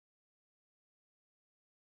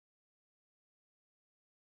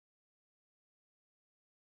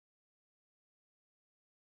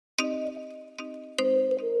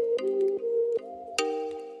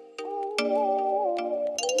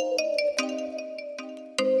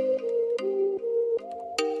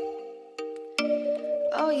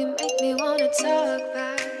you make me wanna talk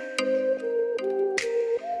back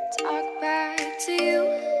to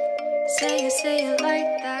you. Say it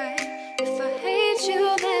like that. If I hate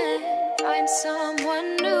you, then find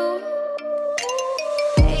someone new.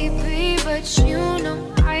 Baby, but you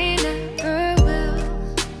know I never will.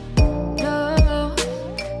 No,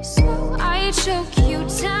 so I choke you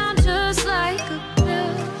down just like a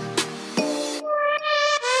pill.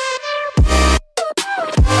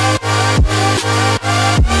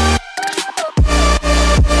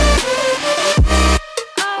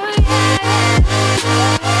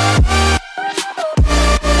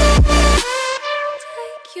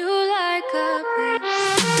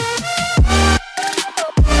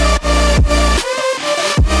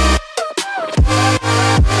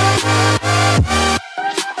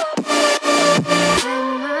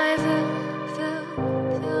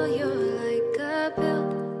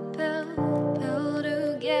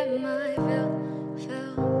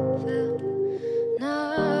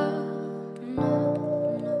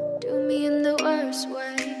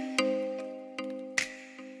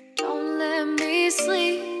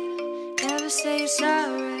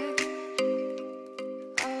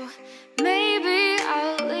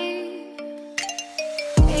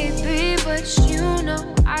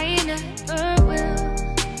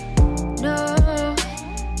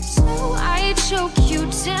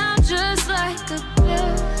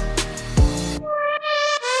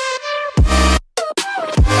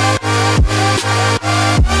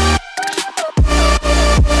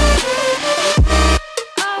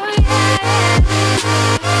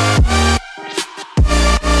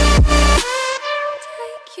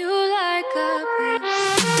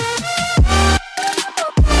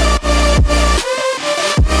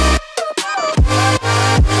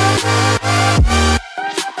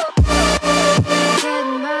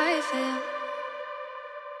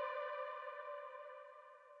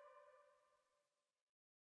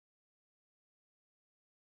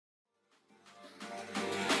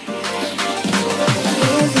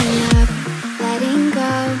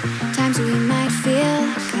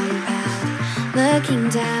 Looking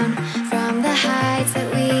down from the heights that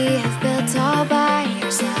we have built all by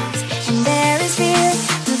ourselves. And there is fear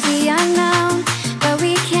of the unknown, but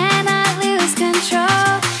we cannot lose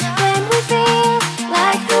control when we feel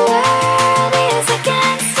like the world is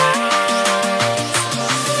against us.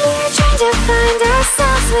 We're trying to find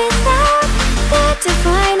ourselves without the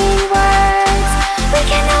defining words. We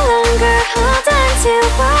can no longer hold on to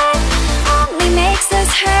what only makes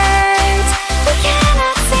us hurt. We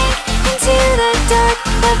cannot sink into the dark.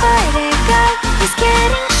 The vertigo is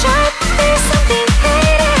getting sharp. There's something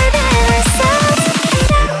greater than ourselves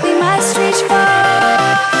that we must reach for.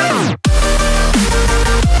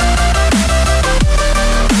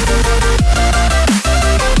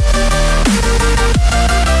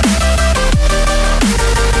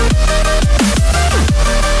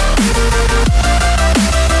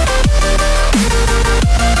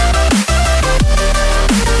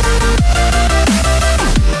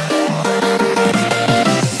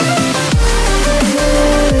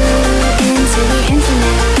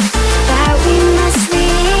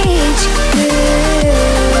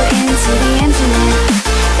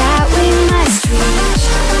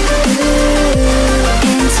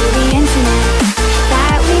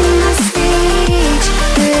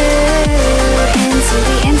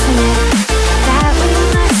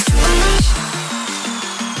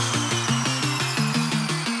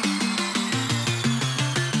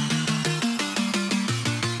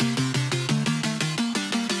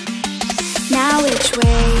 Now which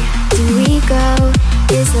way do we go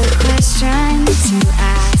is the question to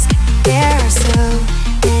ask. There are so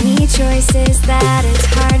many choices that it's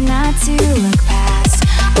hard not to look past.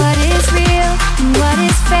 What is real and what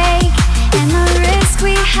is fake, and the risk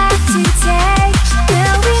we have to take.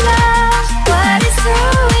 Will we